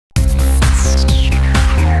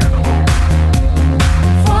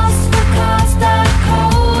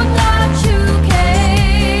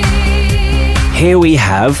Here we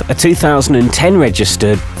have a 2010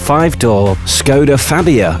 registered 5-door Skoda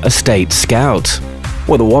Fabia Estate Scout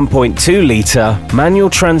with a 1.2 litre manual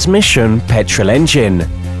transmission petrol engine.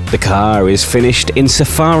 The car is finished in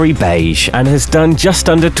safari beige and has done just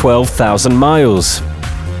under 12,000 miles.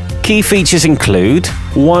 Key features include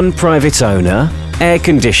 1 private owner, air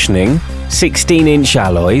conditioning, 16-inch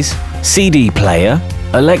alloys, CD player,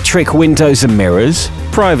 electric windows and mirrors,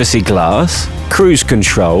 privacy glass, cruise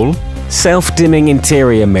control, self-dimming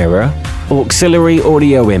interior mirror, auxiliary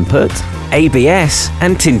audio input, ABS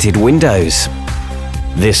and tinted windows.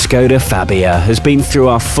 This Skoda Fabia has been through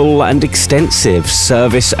our full and extensive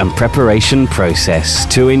service and preparation process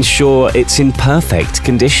to ensure it's in perfect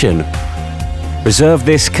condition. Reserve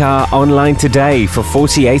this car online today for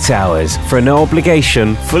 48 hours for a no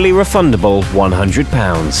obligation, fully refundable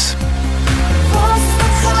 £100.